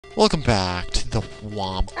Welcome back to the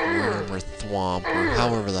Whomp room, or Thwomp, or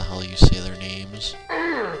however the hell you say their names.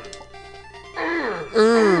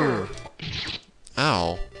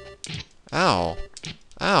 Ow. Ow.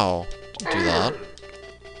 Ow. Don't do that.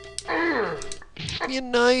 Be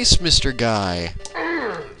nice, Mr. Guy.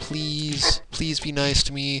 Please. Please be nice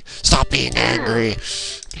to me. Stop being angry.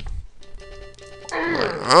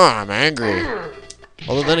 I'm angry.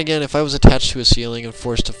 Although then again, if I was attached to a ceiling and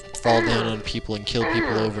forced to fall down on people and kill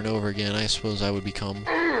people over and over again, I suppose I would become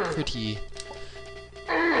pretty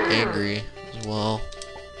angry as well.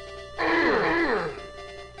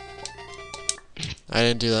 I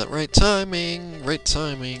didn't do that. Right timing,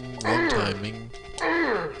 wrong timing.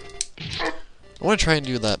 I want to try and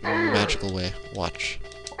do that magical way. Watch.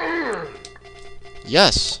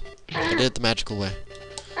 Yes! I did it the magical way.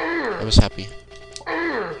 I was happy.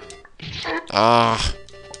 Ah!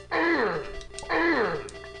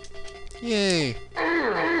 Yay!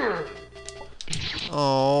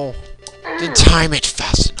 Oh. Didn't time it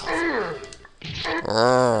fast enough.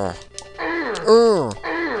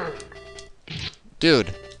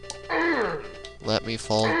 Dude. Let me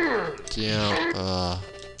fall down.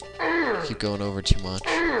 Keep going over too much.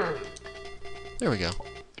 There we go.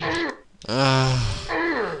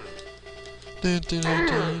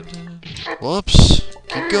 Whoops.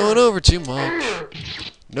 Keep going over too much.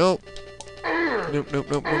 Nope. Nope.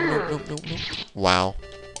 Wow.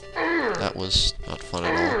 That was not fun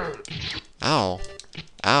at all.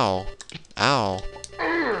 Ow. Ow. Ow.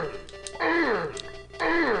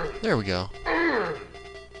 There we go.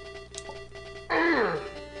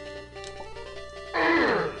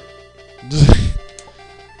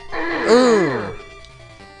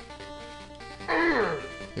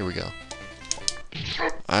 Here we go.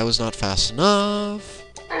 I was not fast enough.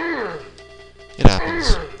 It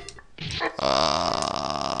happens.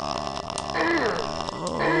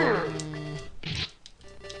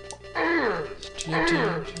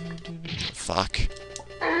 Fuck.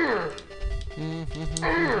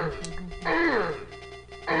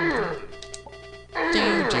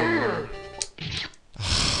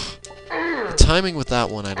 The timing with that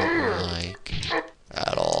one I don't like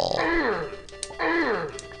at all.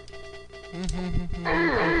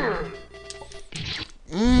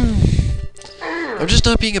 I'm just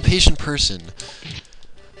not being a patient person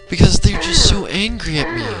because they're just so angry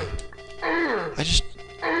at me. I just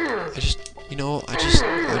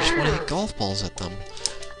want to hit golf balls at them.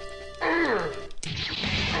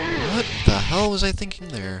 What the hell was I thinking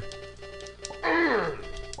there?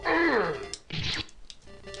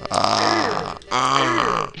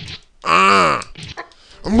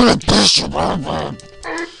 I'm gonna piss you. I'm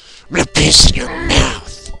gonna piss in your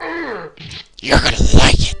mouth. You're gonna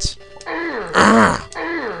like it.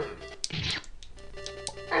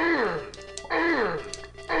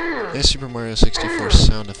 Nice Super Mario 64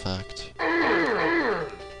 sound effect.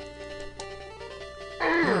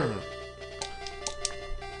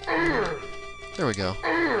 There we go.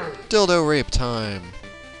 Dildo rape time.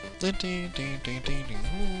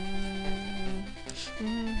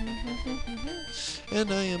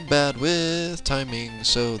 And I am bad with timing,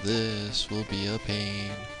 so this will be a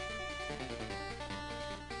pain.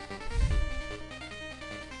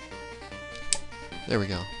 There we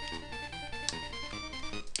go.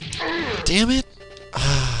 Damn it!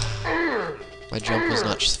 My jump was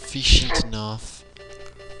not sufficient enough.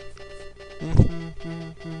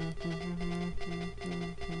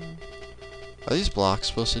 Are these blocks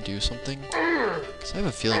supposed to do something? 'Cause I have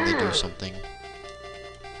a feeling they do something.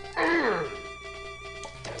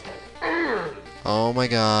 Oh my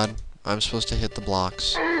god. I'm supposed to hit the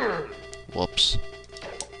blocks. Whoops.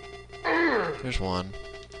 There's one.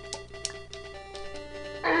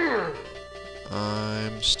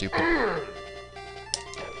 I'm stupid.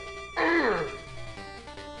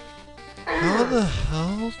 How the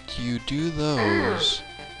hell do you do those?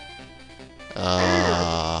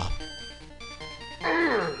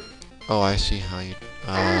 Oh, I see how you...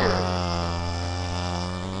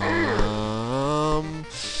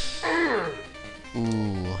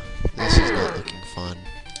 Ooh, this is not looking fun.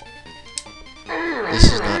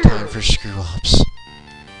 This is not time for screw-ups.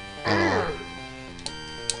 At all.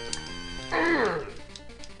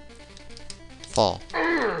 Fall.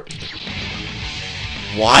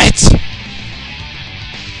 What?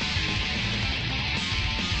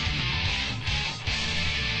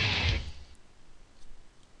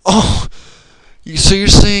 Oh! So you're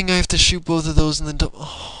saying I have to shoot both of those and then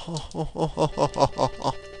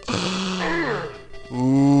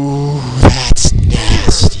Ooh, that's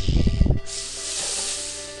nasty.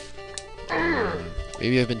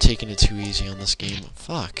 Maybe I've been taking it too easy on this game.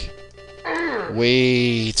 Fuck.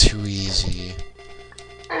 Way too easy.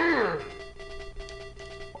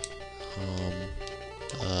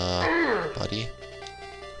 Buddy.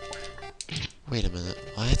 Wait a minute.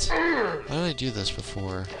 What? Why did I do this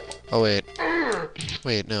before? Oh, wait.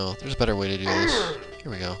 Wait, no. There's a better way to do this. Here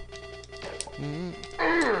we go.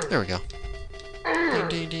 There we go.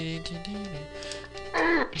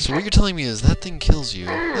 So what you're telling me is that thing kills you.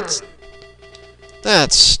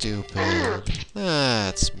 That's stupid.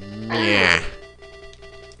 That's meh.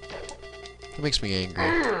 That makes me angry.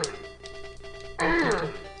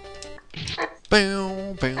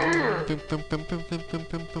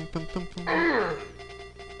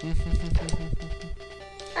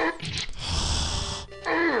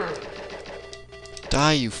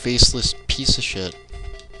 Die, you faceless piece of shit.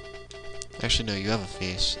 Actually, no, you have a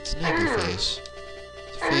face. It's an angry face.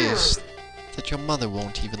 It's a face that your mother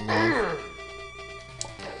won't even love.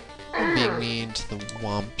 I'm being mean to the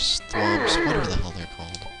Whomps, whatever the hell they're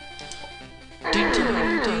called.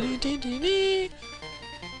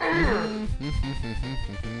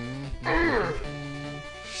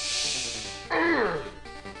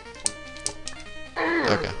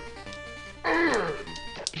 Okay.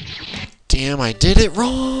 Damn, I did it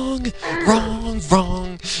wrong!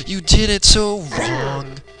 Wrong! You did it so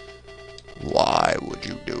wrong! Why would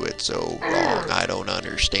you do it so wrong? I don't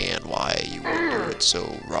understand why you would do it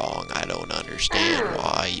so wrong. I don't understand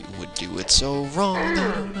why you would do it so wrong. I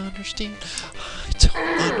don't understand. I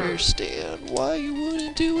don't understand why you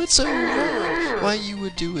wouldn't do it so wrong. Why you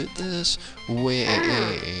would do it this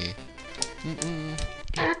way.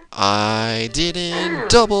 I didn't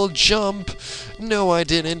double jump. No, I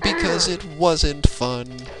didn't, because it wasn't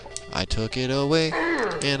fun. I took it away,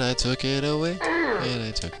 and I took it away, and I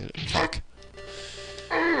took it. Fuck.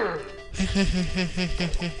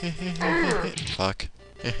 Fuck.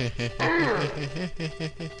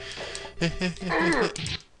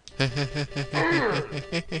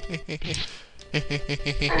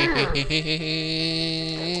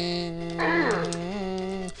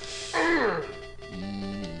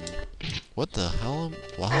 What the hell?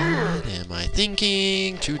 What am I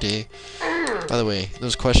thinking today? By the way,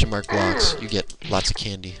 those question mark blocks, you get lots of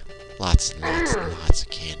candy. Lots and lots of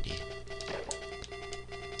candy.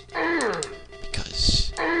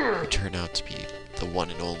 Because you turn out to be the one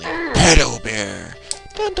and only Pedo Bear.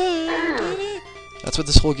 Dun, dun, dun, dun. That's what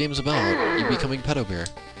this whole game's about. You becoming Pedo Bear.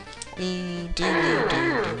 Dun, dun, dun,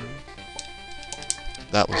 dun, dun.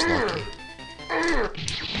 That was lucky.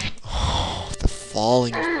 Oh, the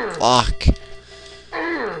falling. Fuck.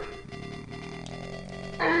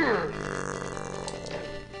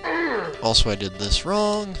 Also, I did this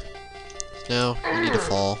wrong. Now, you need to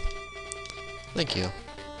fall. Thank you.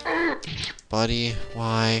 Buddy,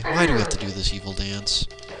 why? Why do we have to do this evil dance?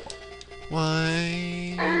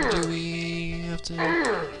 Why do we have to...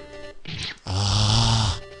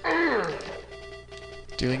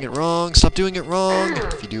 Doing it wrong. Stop doing it wrong.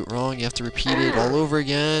 If you do it wrong, you have to repeat it all over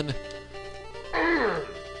again.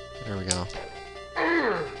 There we go.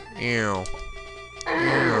 Ew.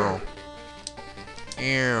 Ew.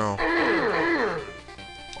 Ew.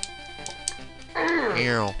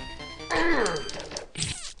 Ew.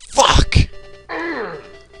 Fuck!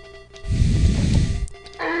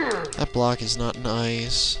 That block is not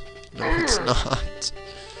nice. No, it's not.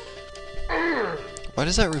 Why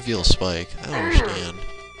does that reveal Spike? I don't understand.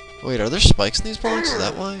 Wait, are there spikes in these blocks? Is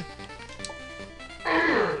that why?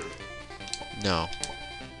 No.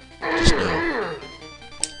 Just no.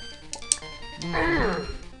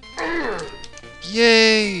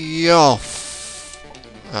 Yay! Oh.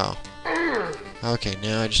 Oh. Okay,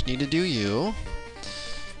 now I just need to do you.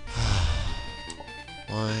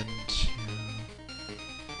 1, 2.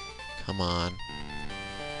 Come on.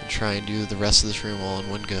 And try and do the rest of this room all in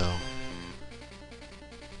one go.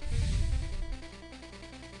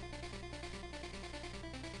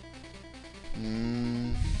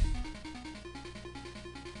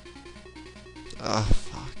 Oh,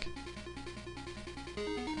 fuck.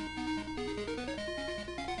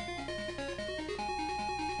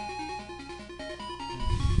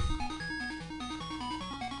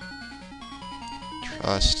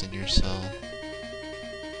 Trust in yourself.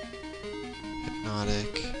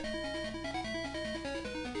 Hypnotic.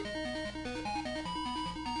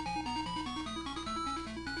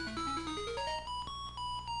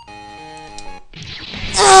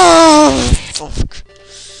 Fuck.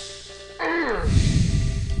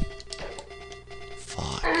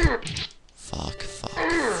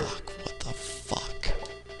 Fuck. What the fuck?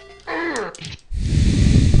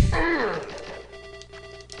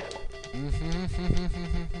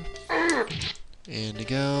 And to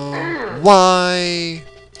go. Why?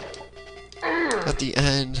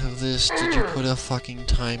 of this, did you put a fucking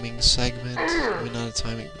timing segment? I mean, not a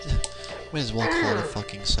timing... Might as well call it a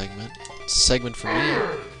fucking segment. It's a segment for me.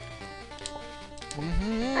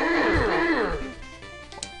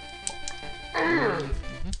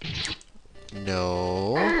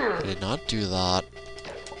 No, I did not do that.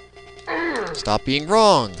 Stop being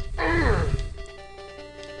wrong!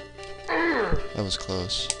 That was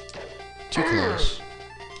close. Too close.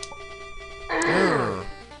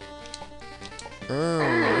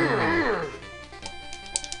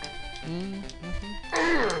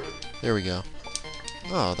 There we go.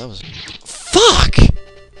 Oh, that was... Fuck!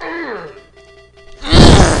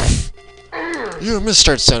 You must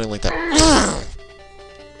start sounding like that.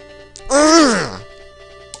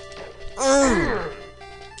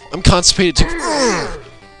 I'm constipated too.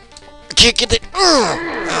 I can't get it.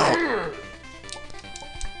 Ow.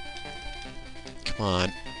 Come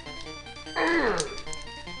on.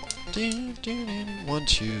 1,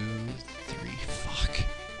 2, 3. Fuck.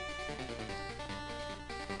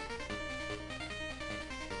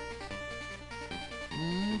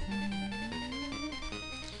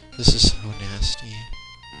 This is so nasty.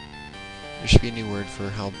 There should be a new word for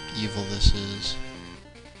how evil this is.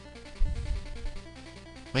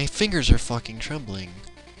 My fingers are fucking trembling.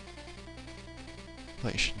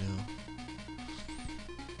 I should know.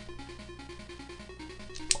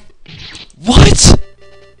 What?!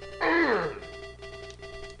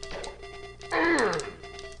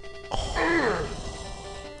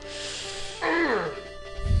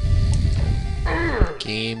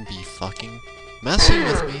 Game be fucking messing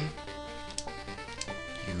with me.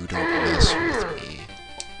 You don't mess with me.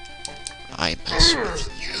 I mess with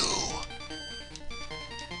you.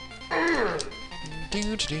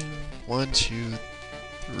 1, 2,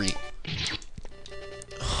 3.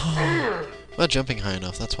 I'm not jumping high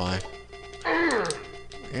enough, that's why.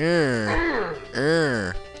 I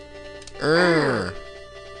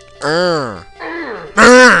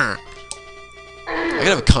gotta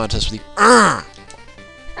have a contest with you.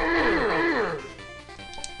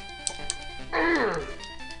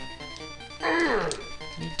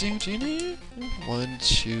 1,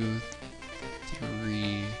 2,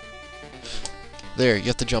 3. There, you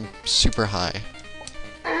have to jump super high.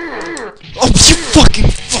 Oh, you fucking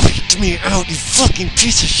fucked me out, you fucking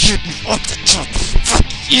piece of shit, you off the top. Fuck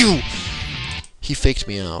you! He faked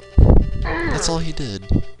me out. That's all he did.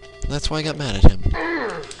 That's why I got mad at him.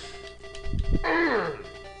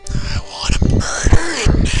 I wanna murder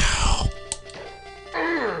him now.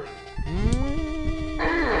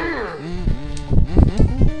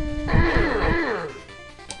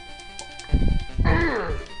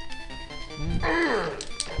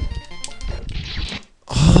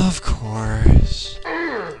 Of course.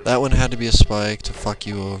 That one had to be a spike to fuck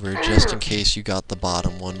you over, just in case you got the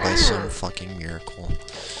bottom one by some fucking miracle.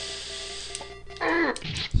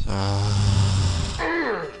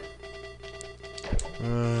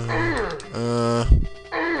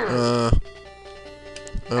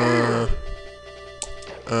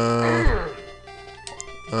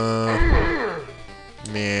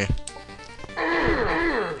 Meh.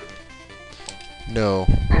 No.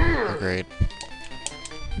 Oh, great.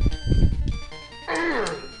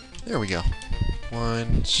 There we go.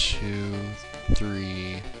 1, 2,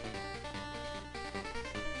 3.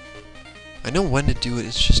 I know when to do it,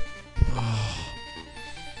 it's just... Oh,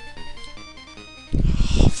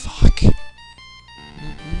 fuck.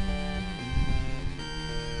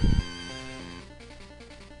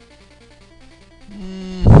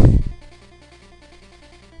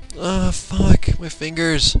 Fuck. My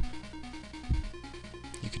fingers.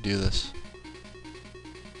 You could do this.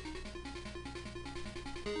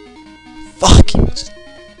 Fuck you.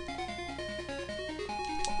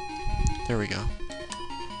 There we go.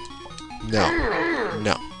 No.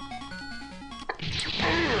 No.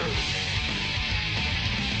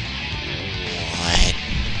 What?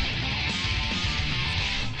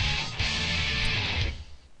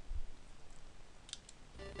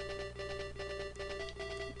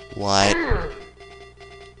 What?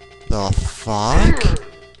 The fuck?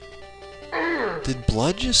 Did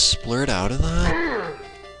blood just splurt out of that?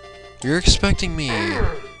 You're expecting me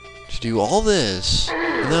to do all this,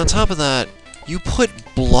 and then on top of that, you put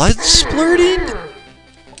blood splurting?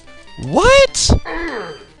 What?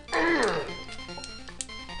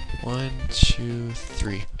 1, 2,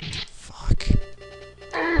 3. Fuck.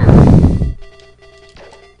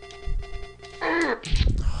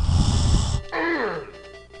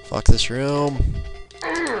 Fuck this room.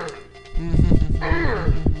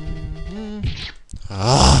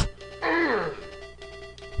 Ah.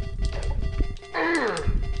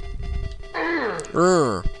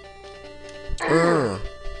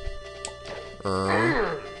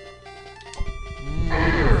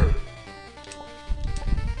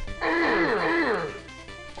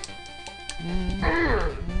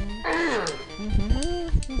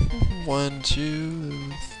 One,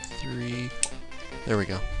 two, three. There we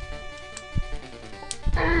go.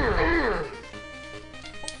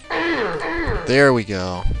 There we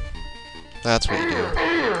go. That's what you do.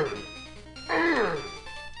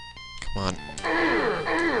 Come on.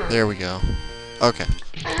 There we go. Okay.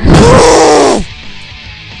 No!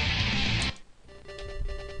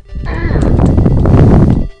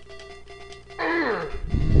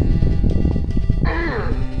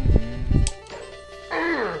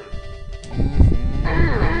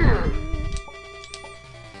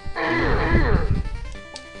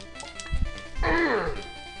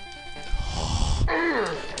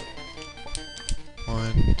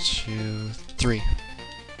 One, two, three.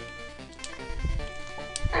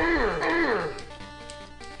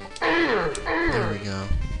 There we go.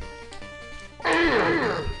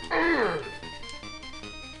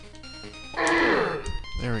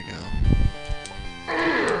 There we go.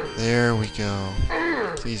 There we go.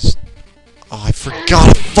 Please. Oh, I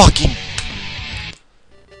forgot fucking.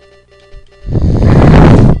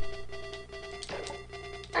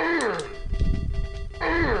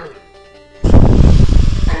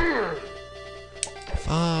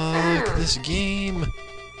 Fuck this game.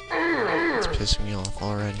 It's pissing me off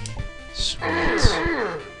already. Sweet.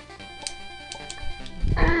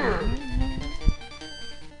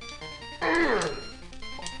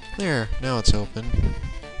 There, now it's open.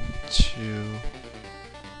 Two.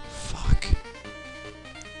 Fuck.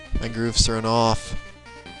 My groove's thrown off.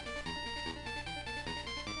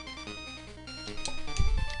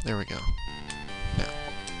 There we go. Now.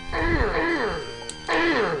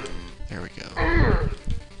 There we go.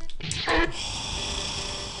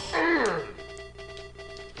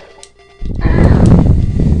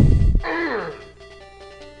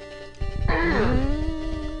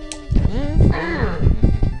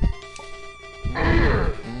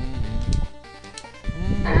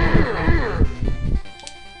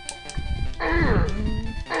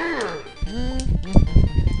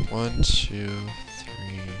 One, two,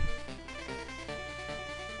 three.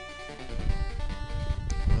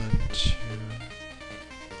 One, two,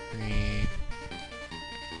 three.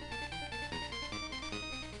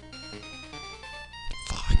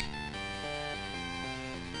 Fuck.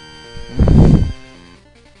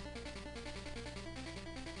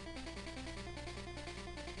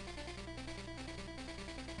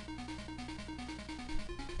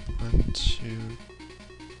 One, two,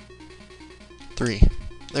 three.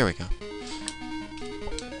 There we go.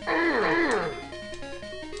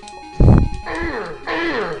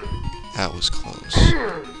 That was close.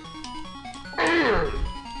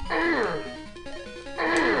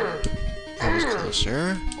 That was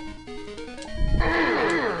closer.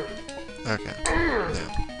 Okay. Now.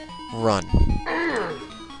 Run.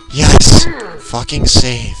 Yes! Fucking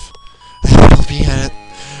save. That'll be it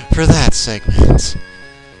for that segment.